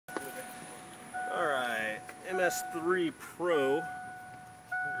MS3-Pro.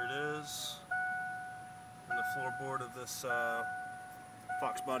 There it is. And the floorboard of this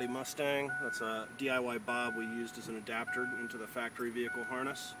Fox body Mustang. That's a DIY bob we used as an adapter into the factory vehicle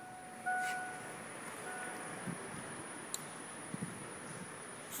harness.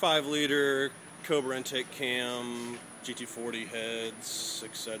 5-liter Cobra intake cam, GT40 heads,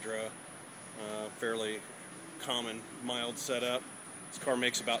 etc. Fairly common, mild setup. This car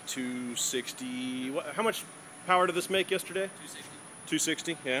makes about 260. How much power did this make yesterday?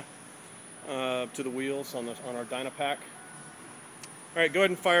 260. 260, yeah. To the wheels on our Dynapack. All right, go ahead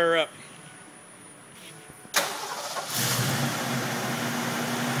and fire her up.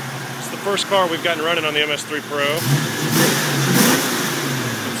 It's the first car we've gotten running on the MS3-Pro.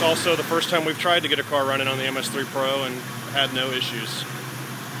 It's also the first time we've tried to get a car running on the MS3-Pro and had no issues.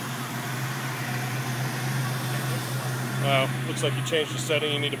 Wow, looks like you changed the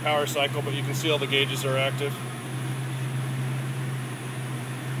setting. You need a power cycle, but you can see all the gauges are active.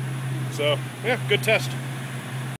 So, yeah, good test.